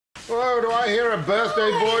Whoa, do I hear a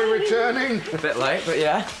birthday boy returning? A bit late, but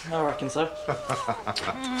yeah, I reckon so.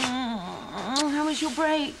 How was your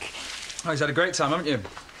break? Oh, he's had a great time, haven't you?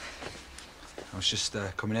 I was just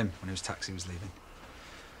coming in when his taxi was leaving.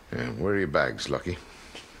 Yeah, where are your bags, Lucky?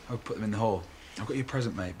 I'll put them in the hall. I've got your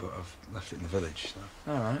present, mate, but I've left it in the village, so...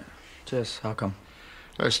 All right. Cheers. How come?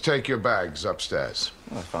 Let's take your bags upstairs.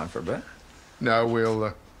 Well, that's fine for a bit. No,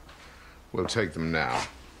 we'll take them now.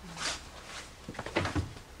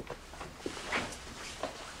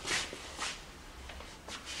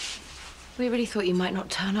 We really thought you might not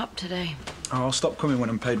turn up today. Oh, I'll stop coming when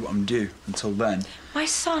I'm paid what I'm due. Until then... My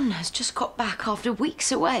son has just got back after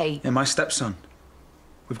weeks away. Yeah, my stepson.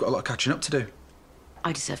 We've got a lot of catching up to do.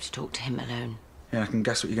 I deserve to talk to him alone. Yeah, I can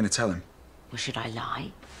guess what you're going to tell him. Or should I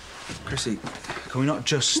lie? Chrissy, can we not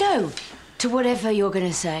just... No, to whatever you're going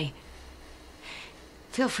to say.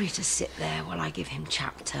 Feel free to sit there while I give him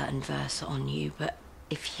chapter and verse on you, but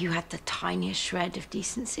if you had the tiniest shred of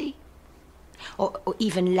decency, or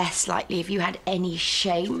even less likely if you had any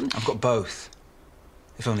shame... I've got both.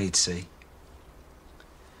 If only you'd see.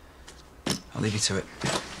 I'll leave you to it.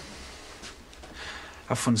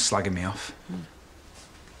 Have fun slagging me off.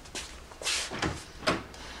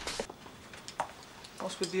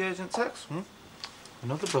 What's with the urgent text?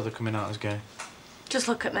 Another brother coming out as gay. Just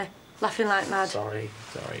look at me, laughing like mad. Sorry.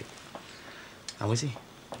 How is he?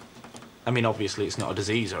 I mean, obviously it's not a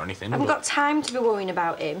disease or anything. I haven't got time to be worrying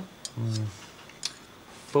about him.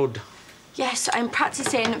 Bud. Yes, I'm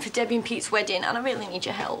practising for Debbie and Pete's wedding, and I really need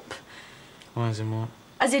your help. Why is in what?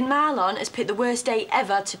 As in, Marlon has picked the worst day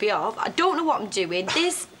ever to be off. I don't know what I'm doing.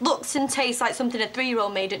 This looks and tastes like something a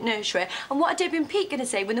 3-year-old made at nursery. And what are Debbie and Pete going to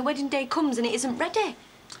say when the wedding day comes and it isn't ready?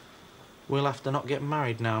 We'll have to not get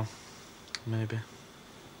married now. Maybe.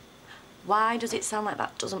 Why does it sound like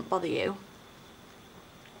that doesn't bother you?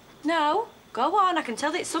 No, go on. I can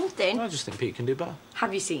tell it's something. I just think Pete can do better.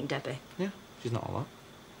 Have you seen Debbie? Yeah, she's not all that.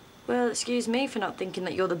 Well, excuse me for not thinking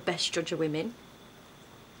that you're the best judge of women.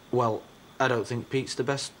 Well, I don't think Pete's the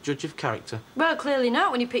best judge of character. Well, clearly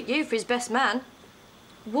not when he picked you for his best man.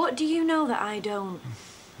 What do you know that I don't?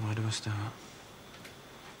 Where do I start?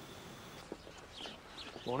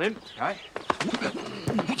 Morning. Right?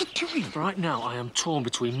 What are you doing? Right now, I am torn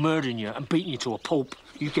between murdering you and beating you to a pulp.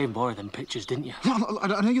 You gave Moira them pictures, didn't you? No,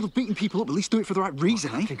 I know you're beating people up, but at least do it for the right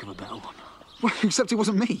reason, eh? Think of a better one. Well, except it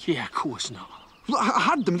wasn't me. Yeah, of course not. Look, I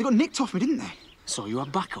had them. They got nicked off me, didn't they? So you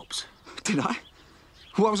had backups? Did I?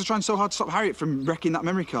 Why was I trying so hard to stop Harriet from wrecking that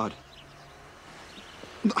memory card?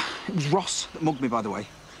 It was Ross that mugged me, by the way,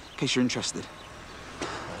 in case you're interested.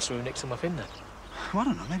 So who nicked them off in then? Well, I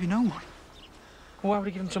don't know, maybe no one. Well, why would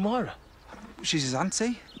he give them to Moira? She's his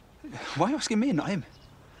auntie. Why are you asking me and not him?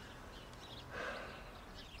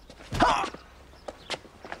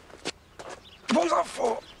 What was that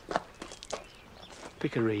for?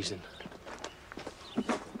 Pick a reason.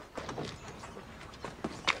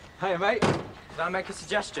 Hey, mate. Can I make a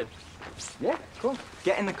suggestion? Yeah, cool.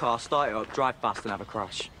 Get in the car, start it up, drive fast and have a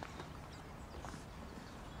crash.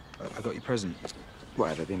 I got your present.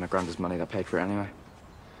 Whatever, be my granddad's money that paid for it anyway.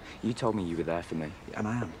 You told me you were there for me. And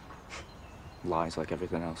I am. Lies like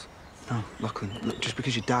everything else. No, Lachlan, look, just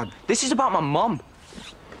because your dad... This is about my mum.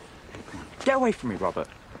 Get away from me, Robert.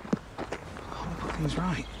 I want to put things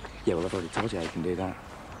right. Yeah, well, I've already told you how you can do that.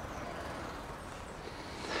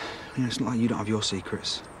 You know, it's not like you don't have your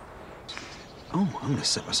secrets. Oh, I'm going to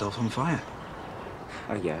set myself on fire.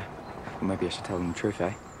 Oh, yeah? Well, maybe I should tell them the truth,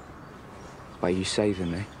 eh? By you saving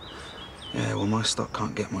me. Yeah, well, my stock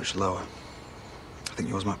can't get much lower. I think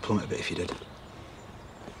yours might plummet a bit if you did.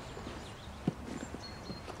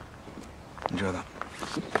 Enjoy that.